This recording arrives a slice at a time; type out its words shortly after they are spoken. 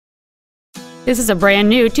This is a brand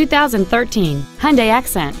new 2013 Hyundai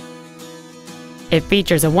Accent. It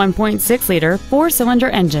features a 1.6-liter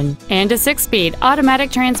four-cylinder engine and a 6-speed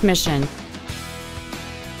automatic transmission.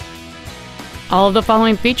 All of the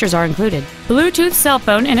following features are included: Bluetooth cell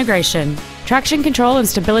phone integration, traction control and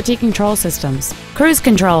stability control systems, cruise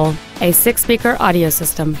control, a 6-speaker audio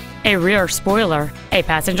system, a rear spoiler, a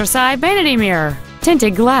passenger side vanity mirror,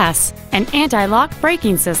 tinted glass, an anti-lock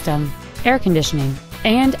braking system, air conditioning,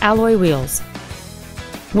 and alloy wheels.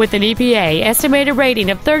 With an EPA estimated rating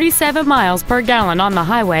of 37 miles per gallon on the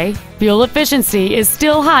highway, fuel efficiency is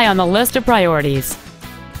still high on the list of priorities.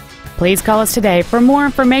 Please call us today for more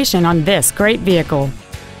information on this great vehicle.